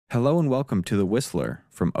Hello and welcome to The Whistler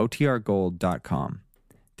from OTRGold.com.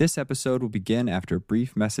 This episode will begin after a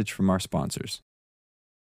brief message from our sponsors.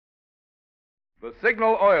 The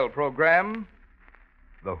Signal Oil Program,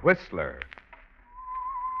 The Whistler.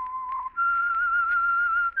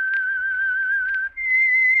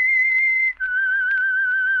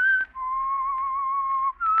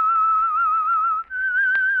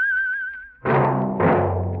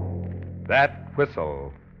 That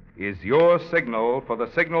whistle is your signal for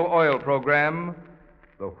the Signal Oil Program,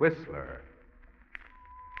 The Whistler.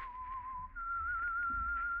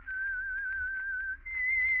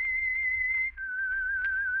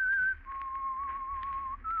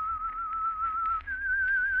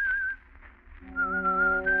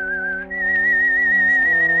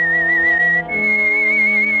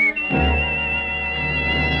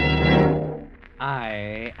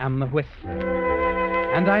 I am the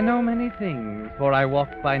Whistler, and I know many things, for I walk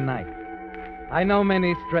by night. I know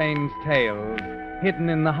many strange tales hidden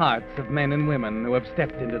in the hearts of men and women who have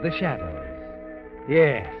stepped into the shadows.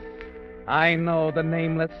 Yes, I know the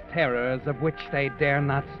nameless terrors of which they dare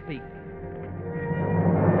not speak.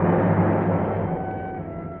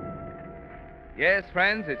 Yes,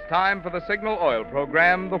 friends, it's time for the Signal Oil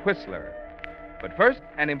Program, The Whistler. But first,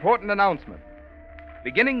 an important announcement.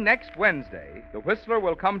 Beginning next Wednesday, The Whistler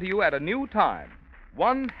will come to you at a new time,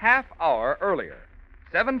 1/2 hour earlier,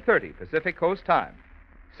 7:30 Pacific Coast time.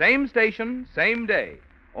 Same station, same day,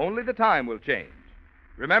 only the time will change.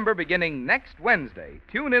 Remember, beginning next Wednesday,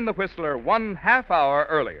 tune in The Whistler 1/2 hour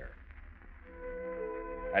earlier.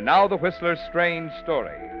 And now The Whistler's strange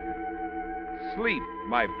story. Sleep,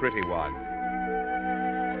 my pretty one.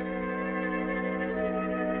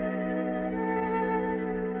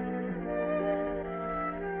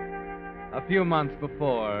 A few months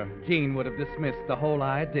before, Jean would have dismissed the whole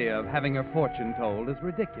idea of having her fortune told as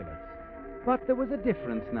ridiculous. But there was a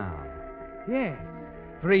difference now. Yes,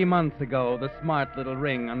 3 months ago, the smart little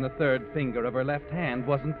ring on the third finger of her left hand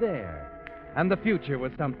wasn't there, and the future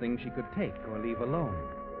was something she could take or leave alone.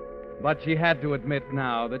 But she had to admit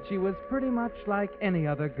now that she was pretty much like any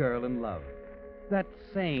other girl in love. That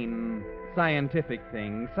sane, scientific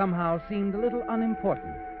thing somehow seemed a little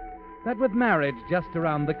unimportant. That with marriage just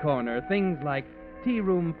around the corner, things like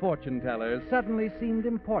tea-room fortune-tellers suddenly seemed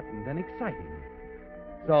important and exciting.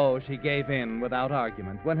 So she gave in without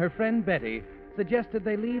argument when her friend Betty suggested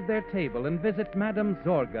they leave their table and visit Madame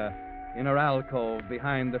Zorga in her alcove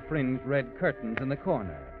behind the fringed red curtains in the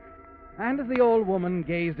corner. And as the old woman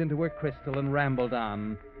gazed into her crystal and rambled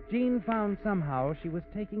on, Jean found somehow she was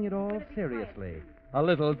taking it all seriously. A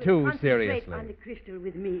little too seriously. On the crystal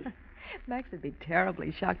with me. Max would be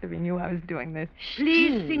terribly shocked if he knew I was doing this.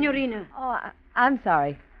 Please, Signorina. Oh, I'm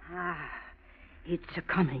sorry. It's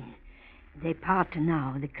a-coming. They part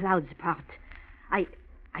now. The clouds part. I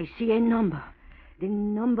see a number. The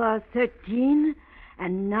number 13,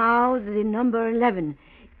 and now the number 11.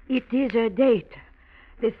 It is a date.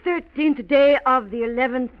 The 13th day of the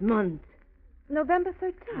 11th month. November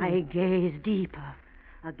 13th. I gaze deeper.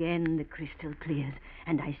 Again the crystal clears,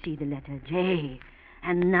 and I see the letter J.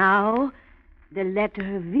 And now, the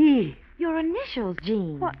letter V. Your initials,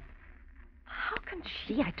 Jean. What? How can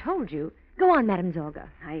she? I told you. Go on, Madame Zorga.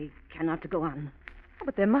 I cannot go on. Oh,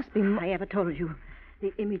 but there must be more. I ever told you.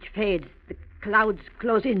 The image fades. The clouds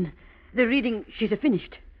close in. The reading, she's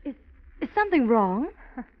finished. Is something wrong?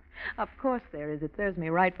 Of course there is. It serves me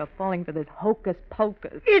right for falling for this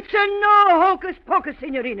hocus-pocus. It's a no hocus-pocus,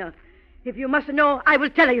 Signorina. If you must know, I will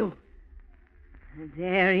tell you.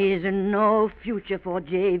 There is no future for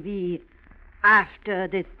J.V. after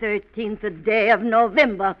the 13th day of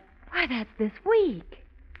November. Why, that's this week.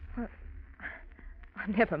 Well,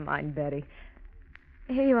 never mind, Betty.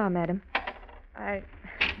 Here you are, madam. I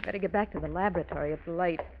better get back to the laboratory. It's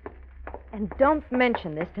late. And don't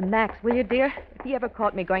mention this to Max, will you, dear? If he ever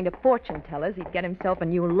caught me going to fortune tellers, he'd get himself a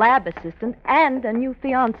new lab assistant and a new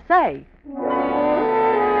fiancée.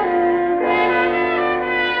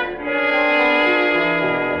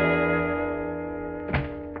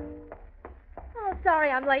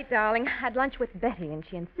 Sorry I'm late, darling. I had lunch with Betty, and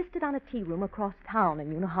she insisted on a tea room across town,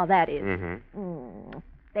 and you know how that is.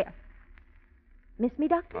 There. Miss me,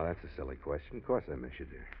 Doctor? Oh, that's a silly question. Of course I miss you,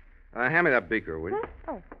 dear. Hand me that beaker, will you?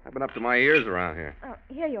 Huh? Oh. I've been up to my ears around here. Oh,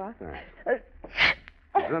 here you are. Thanks.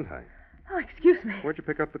 Gesundheit. Oh, excuse me. Where'd you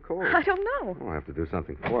pick up the cold? I don't know. Oh, I'll have to do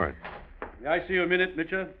something for it. May I see you a minute,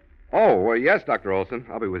 Mitchell? Oh, yes, Dr. Olson.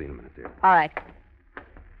 I'll be with you in a minute, dear. All right.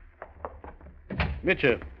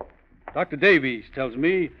 Mitchell, Dr. Davies tells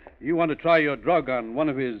me you want to try your drug on one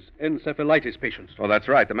of his encephalitis patients. Oh, that's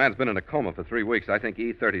right. The man's been in a coma for 3 weeks. I think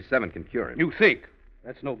E37 can cure him. You think?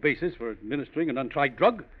 That's no basis for administering an untried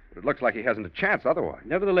drug. But it looks like he hasn't a chance otherwise.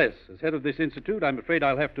 Nevertheless, as head of this institute, I'm afraid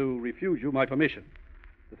I'll have to refuse you my permission.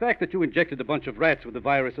 The fact that you injected a bunch of rats with the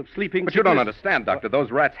virus of sleeping But sickness... you don't understand, Doctor.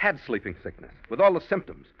 Those rats had sleeping sickness, with all the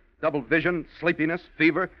symptoms. Double vision, sleepiness,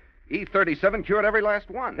 fever. E37 cured every last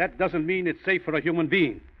one. That doesn't mean it's safe for a human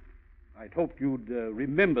being. I'd hoped you'd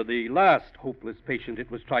remember the last hopeless patient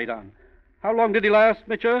it was tried on. How long did he last,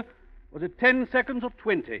 Mitchell? Was it 10 seconds or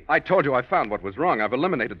 20? I told you I found what was wrong. I've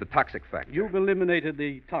eliminated the toxic factor. You've eliminated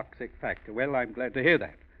the toxic factor. Well, I'm glad to hear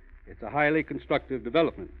that. It's a highly constructive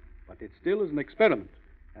development, but it still is an experiment.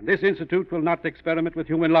 And this institute will not experiment with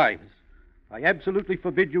human lives. I absolutely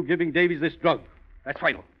forbid you giving Davies this drug. That's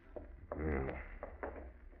final. Yeah.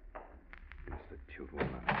 Institute will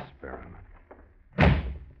not experiment.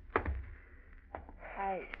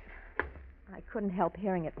 I couldn't help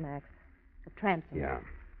hearing it, Max. The transom. Yeah.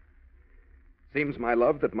 Seems, my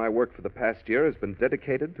love, that my work for the past year has been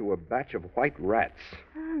dedicated to a batch of white rats.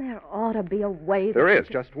 There ought to be a way. There is,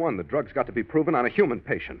 just one. The drug's got to be proven on a human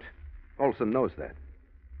patient. Olson knows that.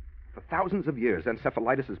 For thousands of years,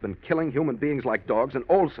 encephalitis has been killing human beings like dogs, and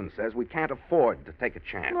Olson says we can't afford to take a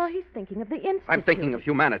chance. Well, he's thinking of the institute. I'm thinking of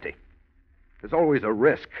humanity. There's always a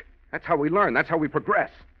risk. That's how we learn. That's how we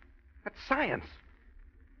progress. That's science.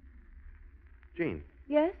 Jean.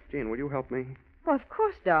 Yes? Jean, will you help me? Well, of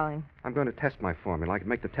course, darling. I'm going to test my formula. I could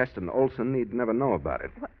make the test, and Olson need never know about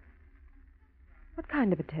it. What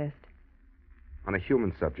kind of a test? On a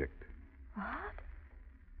human subject. What?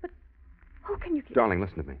 But how can you... Darling,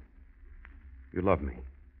 listen to me. You love me.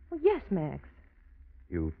 Well, yes, Max.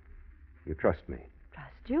 You trust me.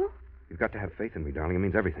 Trust you? You've got to have faith in me, darling. It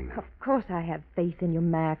means everything now. Of course I have faith in you,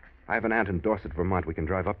 Max. I have an aunt in Dorset, Vermont. We can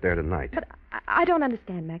drive up there tonight. But I don't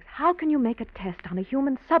understand, Max. How can you make a test on a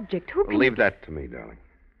human subject? Who can... Leave that to me, darling.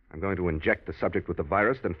 I'm going to inject the subject with the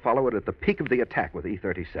virus, then follow it at the peak of the attack with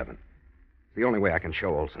E37. It's the only way I can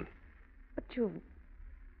show Olson. But you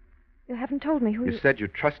haven't told me who You said you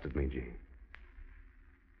trusted me, Jean.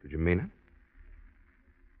 Did you mean it?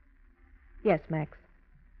 Yes, Max.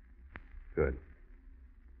 Good.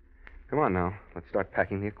 Come on now. Let's start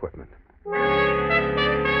packing the equipment.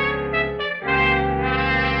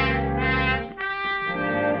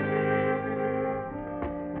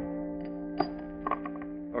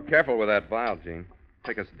 Oh, careful with that vial, Jean.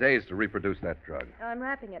 Take us days to reproduce that drug. I'm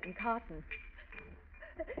wrapping it in cotton.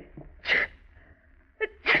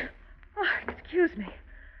 Oh, excuse me.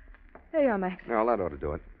 There you are, Max. No, that ought to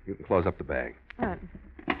do it. You can close up the bag. All right.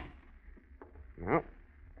 Well,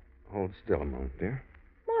 hold still a moment, dear.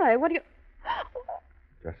 Why? What do you...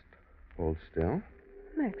 Just hold still.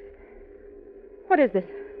 Max, what is this?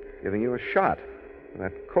 Giving you a shot for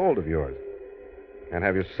that cold of yours. Can't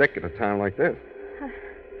have you sick at a time like this.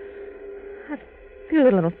 I feel a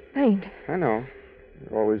little faint. I know.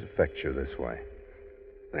 It always affects you this way.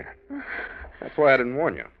 There. That's why I didn't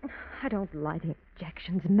warn you. I don't like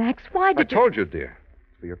injections, Max. Why did I told you, dear.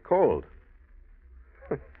 It's for your cold.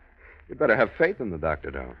 You better have faith in the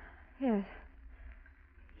doctor, darling. Yes.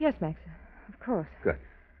 Yes, Max. Of course. Good.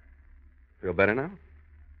 Feel better now?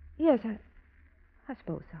 Yes, I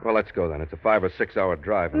suppose so. Well, let's go then. It's a 5 or 6 hour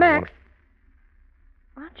drive. And Max,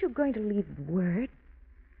 aren't you going to leave word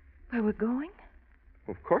where we're going?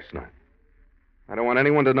 Of course not. I don't want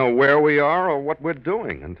anyone to know where we are or what we're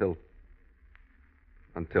doing until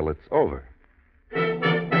it's over.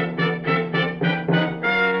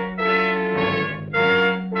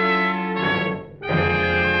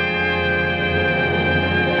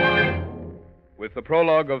 With the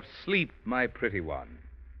prologue of Sleep, My Pretty One,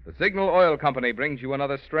 the Signal Oil Company brings you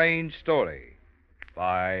another strange story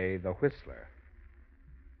by The Whistler.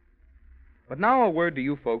 But now a word to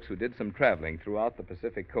you folks who did some traveling throughout the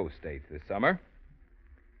Pacific Coast states this summer.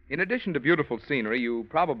 In addition to beautiful scenery, you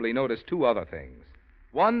probably noticed two other things.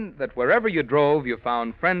 One, that wherever you drove, you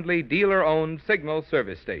found friendly, dealer-owned Signal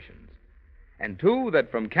service stations. And two,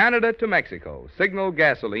 that from Canada to Mexico, Signal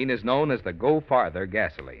gasoline is known as the Go Farther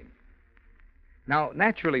gasoline. Now,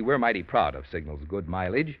 naturally, we're mighty proud of Signal's good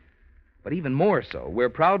mileage, but even more so, we're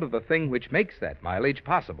proud of the thing which makes that mileage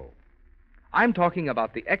possible. I'm talking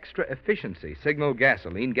about the extra efficiency Signal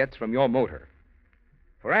gasoline gets from your motor.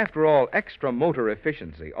 For after all, extra motor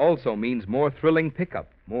efficiency also means more thrilling pickup,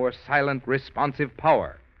 more silent, responsive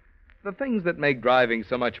power. The things that make driving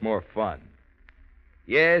so much more fun.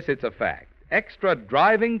 Yes, it's a fact. Extra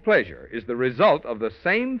driving pleasure is the result of the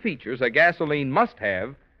same features a gasoline must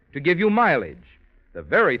have to give you mileage, the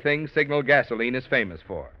very thing Signal gasoline is famous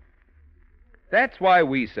for. That's why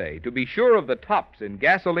we say, to be sure of the tops in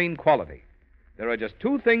gasoline quality, there are just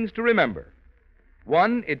two things to remember.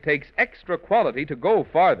 One, it takes extra quality to go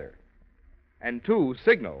farther. And two,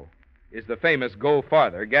 Signal is the famous Go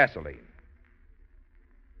Farther gasoline.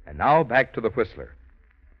 And now back to the Whistler.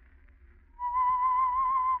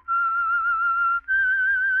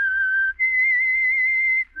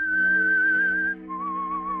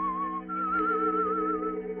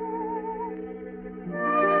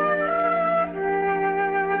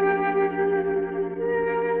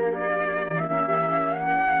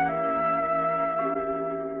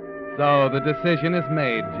 So the decision is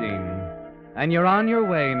made, Gene. And you're on your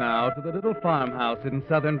way now to the little farmhouse in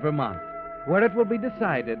southern Vermont, where it will be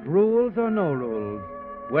decided, rules or no rules,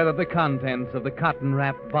 whether the contents of the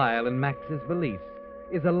cotton-wrapped vial in Max's valise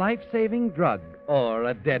is a life-saving drug or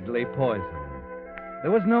a deadly poison.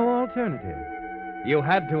 There was no alternative. You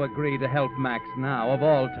had to agree to help Max now, of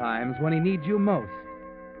all times, when he needs you most.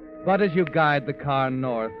 But as you guide the car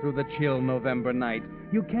north through the chill November night,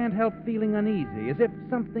 you can't help feeling uneasy, as if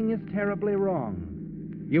something is terribly wrong.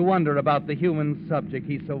 You wonder about the human subject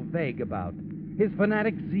he's so vague about, his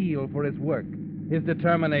fanatic zeal for his work, his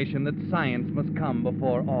determination that science must come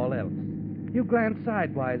before all else. You glance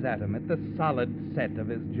sidewise at him, at the solid set of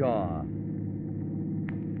his jaw.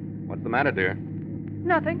 What's the matter, dear?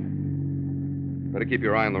 Nothing. Better keep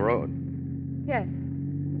your eye on the road. Yes.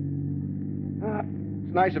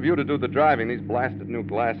 It's nice of you to do the driving. These blasted new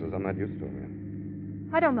glasses, I'm not used to them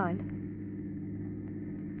yet. I don't mind.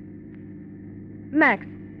 Max,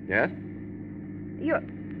 Yes?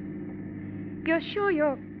 you're sure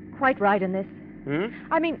you're quite right in this? Hmm?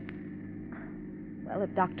 I mean, well,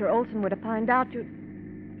 if Dr. Olson were to find out,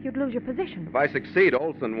 you'd lose your position. If I succeed,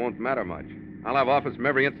 Olson won't matter much. I'll have offers from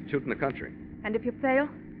every institute in the country. And if you fail?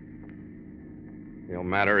 He'll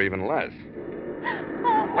matter even less.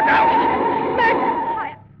 Oh, Look out!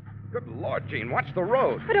 Max! Good Lord, Gene, watch the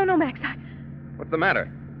road. I don't know, Max. What's the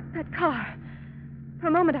matter? That car. For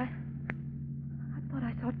a moment, I thought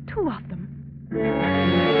I saw two of them.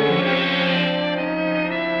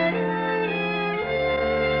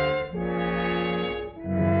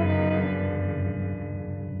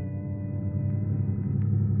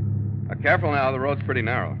 Careful now, the road's pretty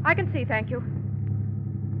narrow. I can see, thank you.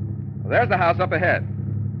 Well, there's the house up ahead.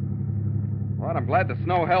 Well, I'm glad the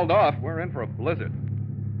snow held off. We're in for a blizzard.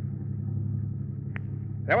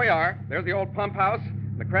 There we are. There's the old pump house,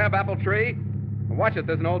 the crabapple tree. Well, watch it,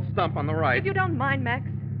 there's an old stump on the right. If you don't mind, Max,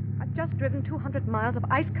 I've just driven 200 miles of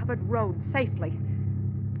ice-covered road safely.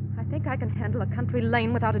 I think I can handle a country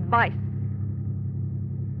lane without advice.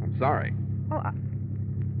 I'm sorry. Oh,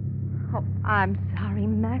 I'm sorry,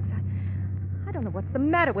 Max. I don't know what's the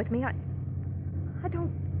matter with me. I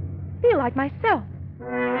don't feel like myself.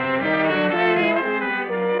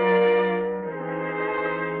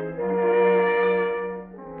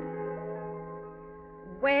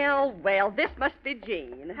 Well, this must be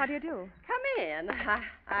Jean. How do you do? Come in.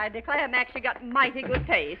 I declare, Max, you got mighty good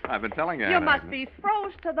taste. I've been telling you. You Hannah. must be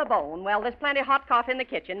froze to the bone. Well, there's plenty of hot coffee in the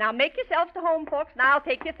kitchen. Now, make yourselves to home, folks, and I'll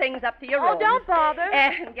take your things up to your room. Oh, don't bother.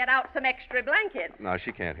 And get out some extra blankets. No,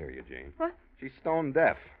 she can't hear you, Gene. What? She's stone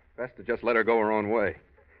deaf. Best to just let her go her own way.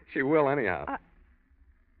 She will anyhow.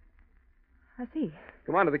 I see.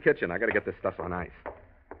 Come on to the kitchen. I got to get this stuff on ice.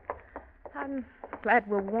 I'm glad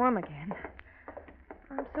we're warm again.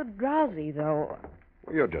 I'm so drowsy, though.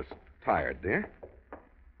 Well, you're just tired, dear.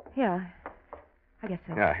 Yeah, I guess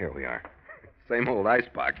so. Yeah, here we are. Same old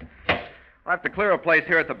icebox. I'll have to clear a place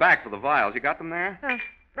here at the back for the vials. You got them there?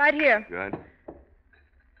 Right here. Good.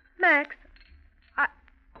 Max,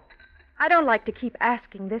 I don't like to keep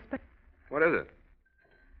asking this, but What is it?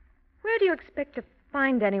 where do you expect to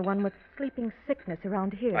find anyone with sleeping sickness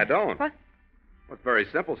around here? I don't. What? Well, it's very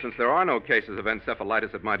simple. Since there are no cases of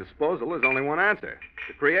encephalitis at my disposal, there's only one answer.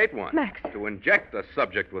 To create one. Max. To inject a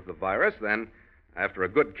subject with the virus, then, after a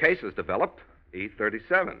good case is developed,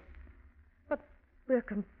 E37. But we're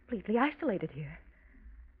completely isolated here.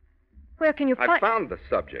 Where can you I find... found the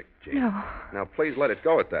subject, Jean. No. Now, please let it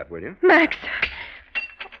go at that, will you? Max!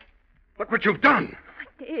 Look what you've done.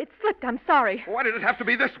 It slipped. I'm sorry. Why did it have to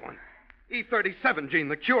be this one? E37, Jean,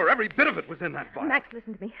 the cure. Every bit of it was in that vial. Max,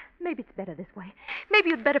 listen to me. Maybe it's better this way. Maybe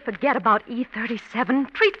you'd better forget about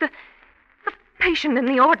E37. Treat the patient in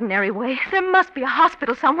the ordinary way. There must be a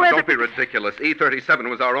hospital somewhere. Don't be ridiculous. E37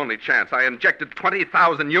 was our only chance. I injected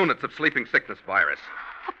 20,000 units of sleeping sickness virus.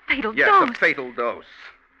 A fatal Yes, dose. a fatal dose.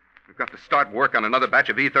 We've got to start work on another batch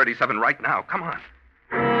of E37 right now. Come on.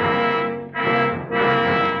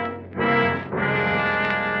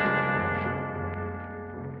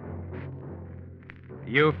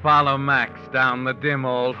 You follow Max down the dim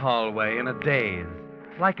old hallway in a daze,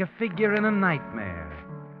 like a figure in a nightmare.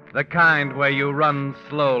 The kind where you run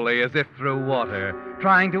slowly as if through water,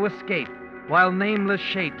 trying to escape, while nameless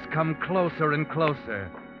shapes come closer and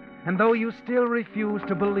closer. and though you still refuse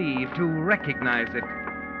to believe, to recognize it,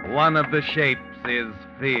 one of the shapes is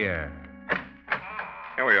fear.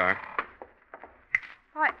 Here we are.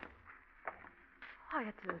 Why,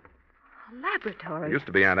 it's a laboratory. It used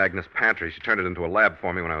to be Aunt Agnes' pantry. She turned it into a lab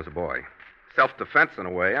for me when I was a boy. Self-defense, in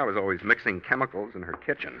a way. I was always mixing chemicals in her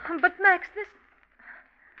kitchen. But, Max,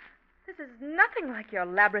 this is nothing like your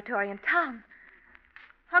laboratory in town.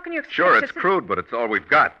 How can you expect Sure, us it's to- crude, but it's all we've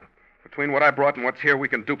got. Between what I brought and what's here, we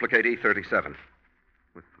can duplicate E37.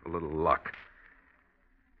 With a little luck.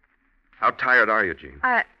 How tired are you, Gene?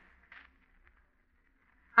 I'm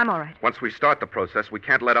all right. Once we start the process, we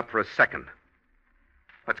can't let up for a second.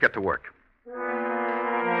 Let's get to work.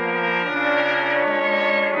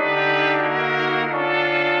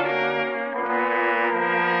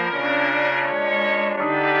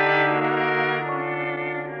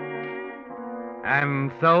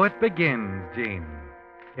 And so it begins, Gene.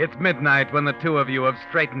 It's midnight when the two of you have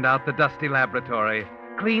straightened out the dusty laboratory,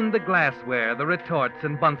 cleaned the glassware, the retorts,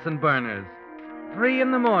 and Bunsen burners. 3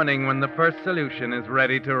 in the morning when the first solution is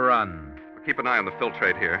ready to run. Keep an eye on the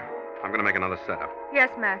filtrate here. I'm going to make another setup. Yes,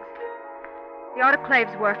 Max. The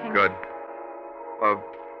autoclave's working. Good.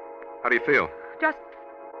 How do you feel? Just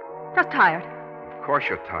tired. Of course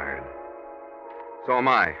you're tired. So am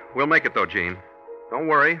I. We'll make it, though, Gene. Don't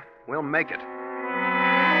worry. We'll make it.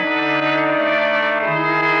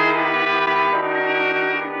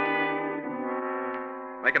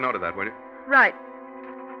 Make a note of that, will you? Right.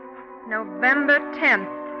 November 10th,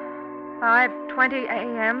 5:20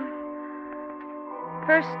 a.m.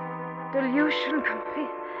 First dilution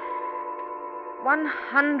complete.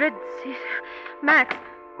 100 c. Max,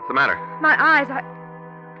 What's the matter? my eyes,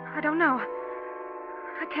 I don't know.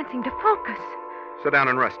 I can't seem to focus. Sit down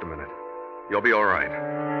and rest a minute. You'll be all right.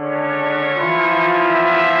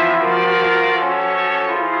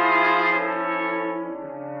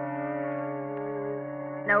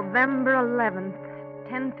 November 11th,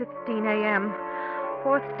 10:15 a.m.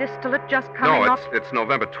 Fourth distillate just coming No, off. it's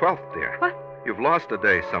November 12th, dear. What? You've lost a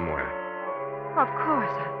day somewhere. Of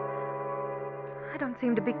course. I don't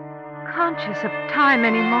seem to be conscious of time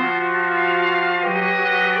anymore.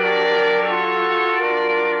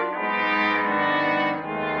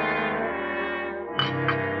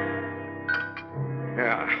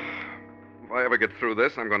 Yeah. If I ever get through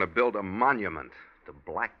this, I'm going to build a monument to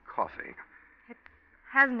black coffee.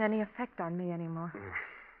 Hasn't any effect on me anymore.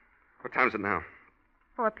 What time's it now?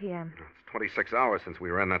 4 p.m. It's 26 hours since we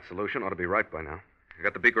ran that solution. Ought to be right by now. You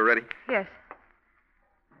got the beaker ready? Yes.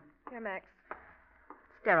 Here, Max.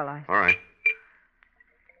 Sterilized. All right.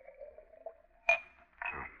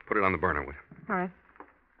 Now, put it on the burner, will you? All right.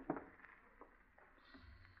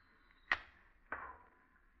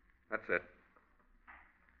 That's it.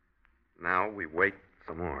 Now we wait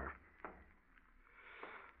some more.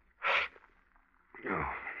 Oh,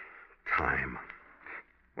 time.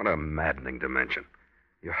 What a maddening dimension.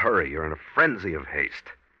 You hurry, you're in a frenzy of haste.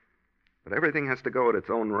 But everything has to go at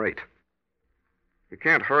its own rate. You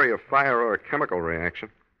can't hurry a fire or a chemical reaction.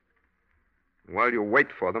 While you wait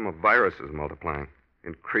for them, a virus is multiplying,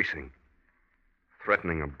 increasing,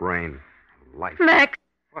 threatening a brain, life. Max!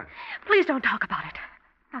 What? Please don't talk about it.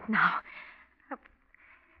 Not now.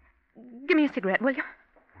 Give me a cigarette, will you?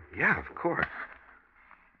 Yeah, of course.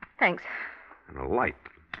 Thanks. And a light.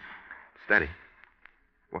 Steady.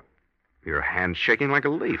 What? Your hand's shaking like a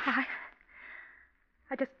leaf.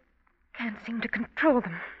 I just can't seem to control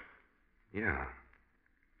them. Yeah.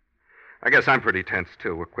 I guess I'm pretty tense,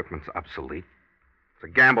 too. Equipment's obsolete. It's a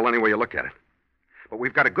gamble any way you look at it. But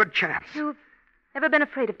we've got a good chance. You've ever been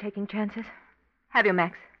afraid of taking chances? Have you,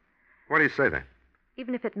 Max? Why do you say that?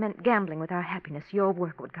 Even if it meant gambling with our happiness, your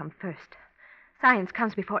work would come first. Science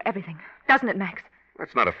comes before everything, doesn't it, Max?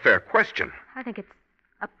 That's not a fair question. I think it's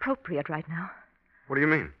appropriate right now. What do you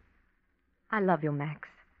mean? I love you, Max.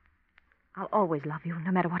 I'll always love you,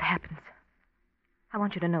 no matter what happens. I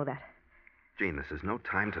want you to know that. Gene, this is no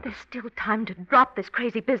time to... There's still time to drop this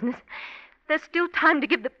crazy business. There's still time to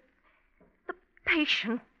give the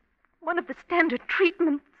patient one of the standard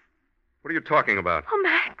treatments. What are you talking about? Oh,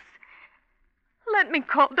 Max. Let me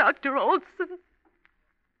call Dr. Olson.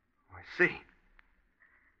 I see.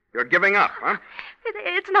 You're giving up, huh?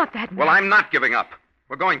 It's not that, Max. Well, I'm not giving up.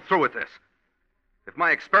 We're going through with this. If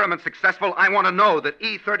my experiment's successful, I want to know that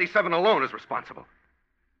E37 alone is responsible.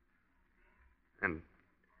 And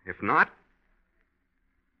if not...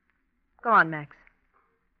 Go on, Max.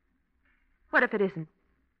 What if it isn't?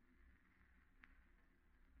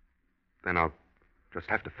 Then I'll just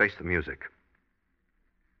have to face the music.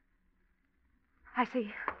 I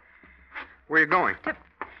see. Where are you going?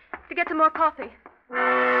 To get some more coffee.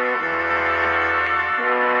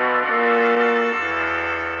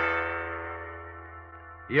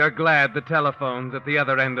 You're glad the telephone's at the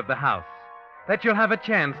other end of the house, that you'll have a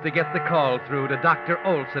chance to get the call through to Dr.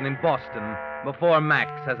 Olson in Boston before Max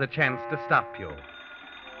has a chance to stop you.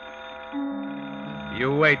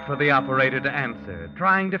 You wait for the operator to answer,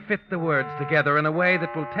 trying to fit the words together in a way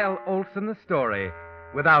that will tell Olson the story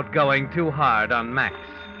without going too hard on Max.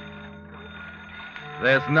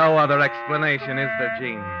 There's no other explanation, is there,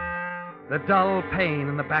 Gene? The dull pain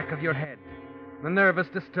in the back of your head, the nervous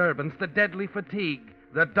disturbance, the deadly fatigue,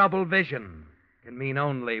 the double vision can mean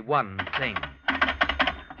only one thing.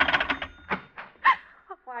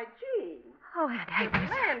 Why, Gene. Oh, Aunt Agnes.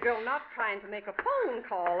 Land, you're not trying to make a phone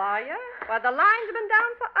call, are you? Why, the lines have been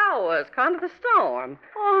down for hours, kind of the storm.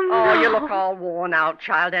 Oh, no. Oh, you look all worn out,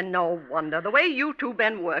 child, and no wonder. The way you two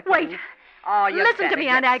been working. Wait. Oh, you Listen better to me,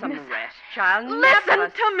 get Aunt Agnes. some rest, child. Listen Never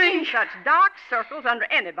to me. seen such dark circles under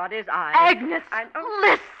anybody's eyes. Agnes,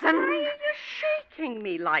 listen. Why are you shaking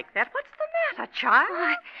me like that? What's the matter, child?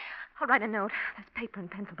 I'll write a note. There's paper and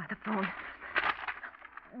pencil by the phone.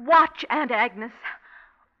 Watch, Aunt Agnes.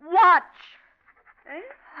 Watch. Eh?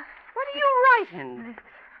 What are you writing?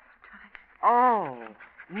 Oh,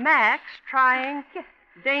 Max trying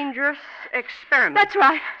dangerous experiment. That's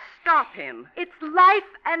right. Stop him. It's life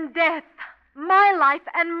and death. My life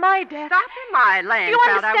and my death. Stop him, my land You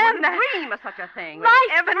child. I understand wouldn't that? dream of such a thing. Life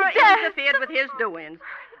Ever and death. interfered with his doings.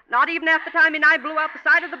 Not even after the time he and I blew out the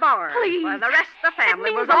side of the barn. Please. Well, the rest of the family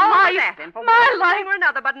It was means all life. at him for My one life. thing or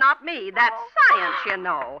another, but not me. That's science, you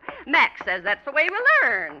know. Max says that's the way we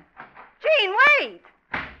learn. Gene, wait.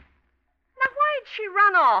 Now, why'd she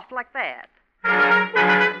run off like that?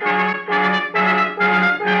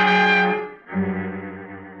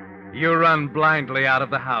 You run blindly out of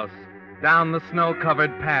the house, down the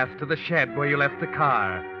snow-covered path to the shed where you left the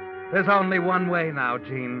car. There's only one way now,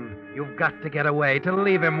 Gene. You've got to get away, to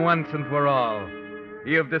leave him once and for all.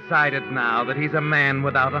 You've decided now that he's a man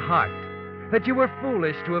without a heart, that you were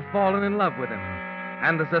foolish to have fallen in love with him,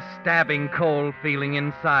 and there's a stabbing cold feeling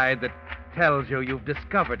inside that tells you you've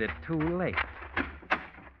discovered it too late.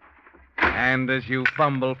 And as you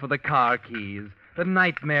fumble for the car keys, the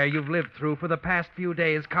nightmare you've lived through for the past few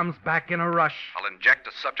days comes back in a rush. I'll inject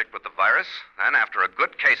a subject with the virus, then, after a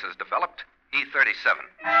good case is developed, E37.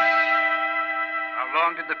 How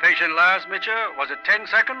long did the patient last, Mitchell? Was it 10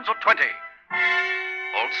 seconds or 20?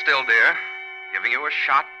 Hold still, dear. Giving you a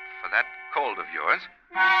shot for that cold of yours.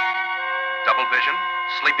 Double vision,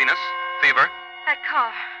 sleepiness, fever. That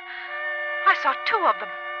car. I saw 2 of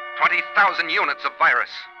them. 20,000 units of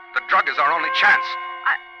virus. The drug is our only chance.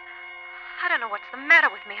 I don't know what's the matter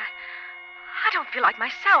with me. I don't feel like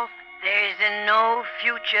myself. There's no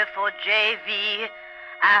future for JV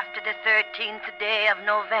after the 13th day of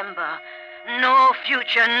November. No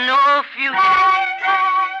future, no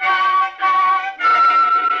future.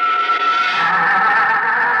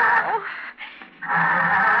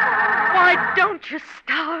 Why don't you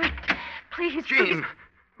start? Please, Gene, please.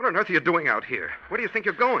 what on earth are you doing out here? Where do you think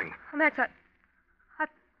you're going? Max, I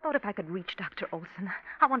thought if I could reach Dr. Olson.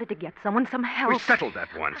 I wanted to get some help. We settled that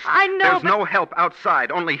once. I know, There's but- no help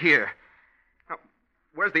outside, only here. Now,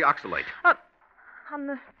 where's the oxalate? On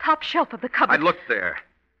the top shelf of the cupboard. I looked there.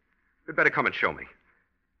 You'd better come and show me.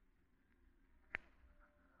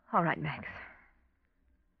 All right, Max.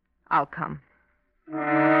 I'll come.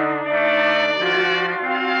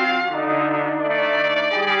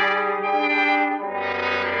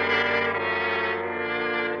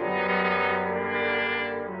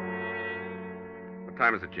 What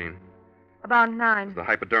time is it, Gene? About 9. Is the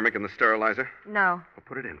hypodermic in the sterilizer? No. Well,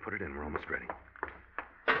 put it in. We're almost ready.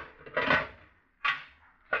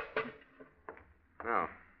 Now,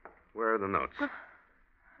 where are the notes?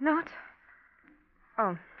 Notes?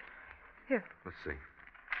 Oh. Here. Let's see.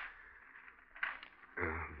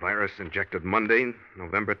 Virus injected Monday,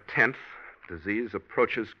 November 10th. Disease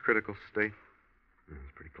approaches critical state. It's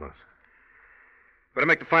pretty close. Better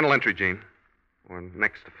make the final entry, Gene. Or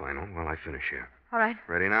next to final while I finish here. All right.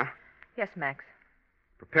 Ready now? Yes, Max.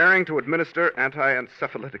 Preparing to administer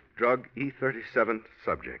anti-encephalitic drug E37 to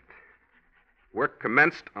subject. Work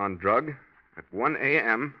commenced on drug at 1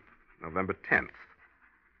 a.m., November 10th.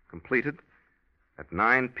 Completed at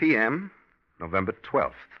 9 p.m., November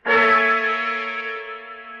 12th.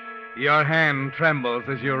 Your hand trembles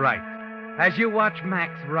as you write. As you watch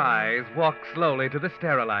Max rise, walk slowly to the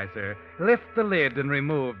sterilizer, lift the lid, and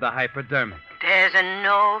remove the hypodermic. There's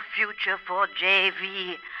no future for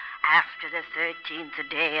JV after the 13th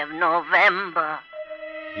day of November.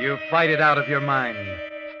 You fight it out of your mind.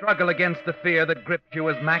 Struggle against the fear that grips you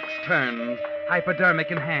as Max turns,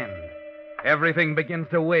 hypodermic in hand. Everything begins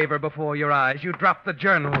to waver before your eyes. You drop the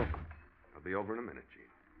journal. I'll be over in a minute,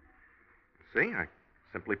 Gene. See, I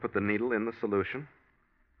Simply put the needle in the solution.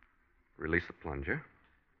 Release the plunger.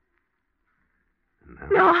 And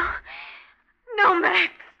now... No. No,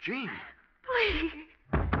 Max. Jean. Please.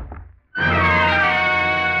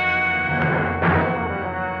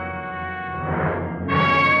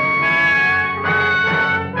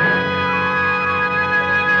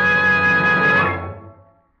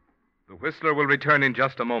 The Whistler will return in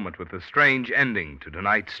just a moment with the strange ending to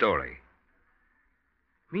tonight's story.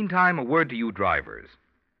 Meantime, a word to you drivers.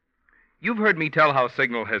 You've heard me tell how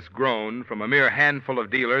Signal has grown from a mere handful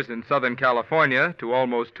of dealers in Southern California to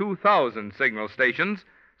almost 2,000 Signal stations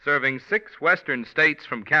serving 6 western states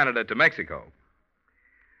from Canada to Mexico.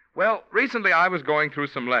 Well, recently I was going through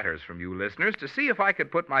some letters from you listeners to see if I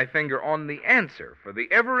could put my finger on the answer for the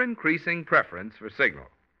ever-increasing preference for Signal.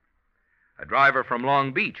 A driver from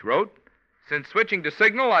Long Beach wrote, "Since switching to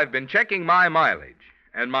Signal, I've been checking my mileage,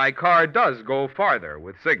 and my car does go farther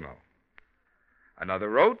with Signal." Another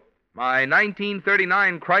wrote, "My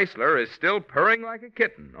 1939 Chrysler is still purring like a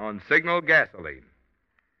kitten on Signal gasoline."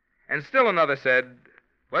 And still another said,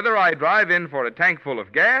 "Whether I drive in for a tank full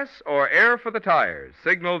of gas or air for the tires,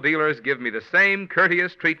 Signal dealers give me the same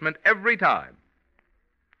courteous treatment every time."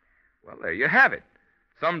 Well, there you have it.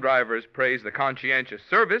 Some drivers praise the conscientious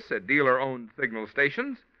service at dealer-owned Signal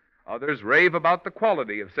stations. Others rave about the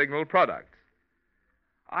quality of Signal products.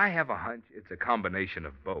 I have a hunch it's a combination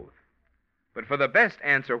of both. But for the best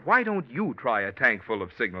answer, why don't you try a tank full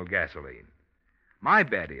of Signal gasoline? My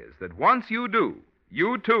bet is that once you do,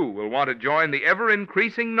 you too will want to join the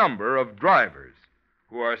ever-increasing number of drivers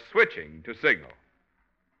who are switching to Signal.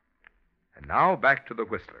 And now back to the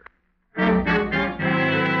Whistler.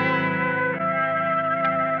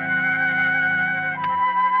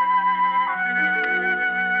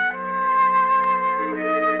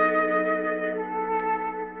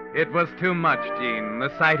 It was too much, Jean,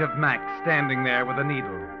 the sight of Max standing there with a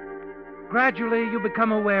needle. Gradually, you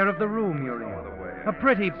become aware of the room you're in. A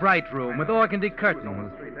pretty bright room with organdy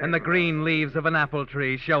curtains and the green leaves of an apple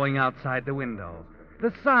tree showing outside the window.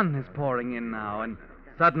 The sun is pouring in now, and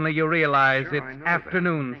suddenly you realize Sure, I it's know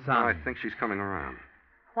afternoon that. sun. No, I think she's coming around.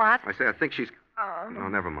 What? I say, I think she's... No,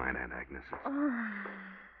 never mind, Aunt Agnes.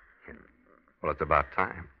 Well, it's about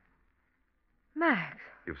time. Max.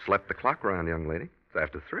 You've slept the clock round, young lady. It's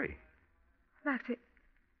after 3. Max, it's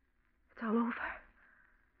all over.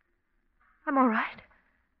 I'm all right.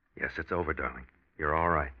 Yes, it's over, darling. You're all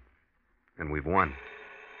right. And we've won.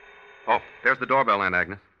 Oh, there's the doorbell, Aunt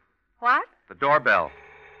Agnes. What? The doorbell.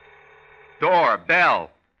 Doorbell.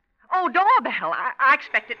 Oh, doorbell. I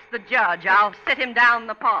expect it's the judge. I'll sit him down in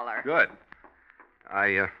the parlor. Good.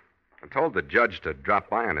 I told the judge to drop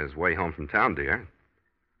by on his way home from town, dear.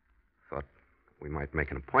 Thought we might make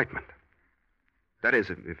an appointment. That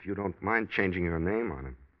is, if you don't mind changing your name on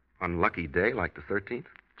an unlucky day like the 13th.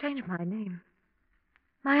 Change my name.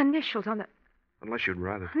 My initials on the... Unless you'd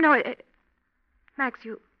rather... No, Max,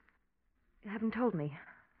 you haven't told me.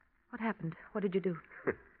 What happened? What did you do?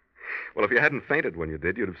 Well, if you hadn't fainted when you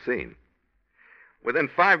did, you'd have seen. Within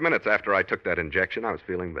 5 minutes after I took that injection, I was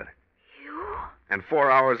feeling better. You? And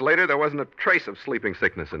 4 hours later, there wasn't a trace of sleeping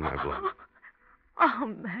sickness in my blood.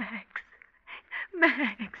 Oh, Max.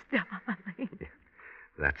 Max, darling. Yeah,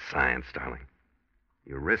 that's science, darling.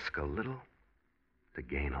 You risk a little to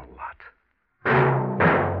gain a lot.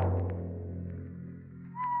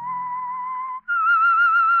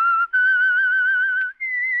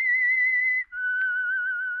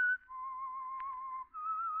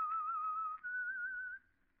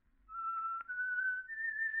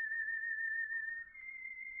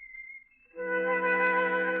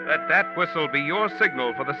 Let that whistle be your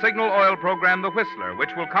signal for the Signal Oil program, The Whistler, which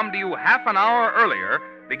will come to you half an hour earlier,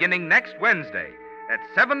 beginning next Wednesday at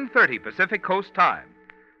 7:30 Pacific Coast Time.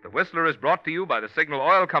 The Whistler is brought to you by the Signal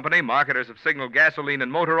Oil Company, marketers of Signal gasoline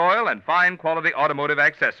and motor oil and fine quality automotive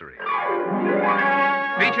accessories.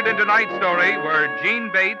 Featured in tonight's story were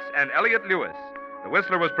Gene Bates and Elliot Lewis. The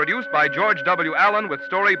Whistler was produced by George W. Allen with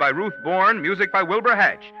story by Ruth Bourne, music by Wilbur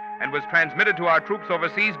Hatch, and was transmitted to our troops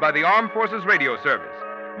overseas by the Armed Forces Radio Service.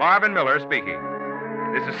 Marvin Miller speaking.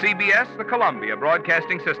 This is CBS, the Columbia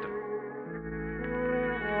Broadcasting System.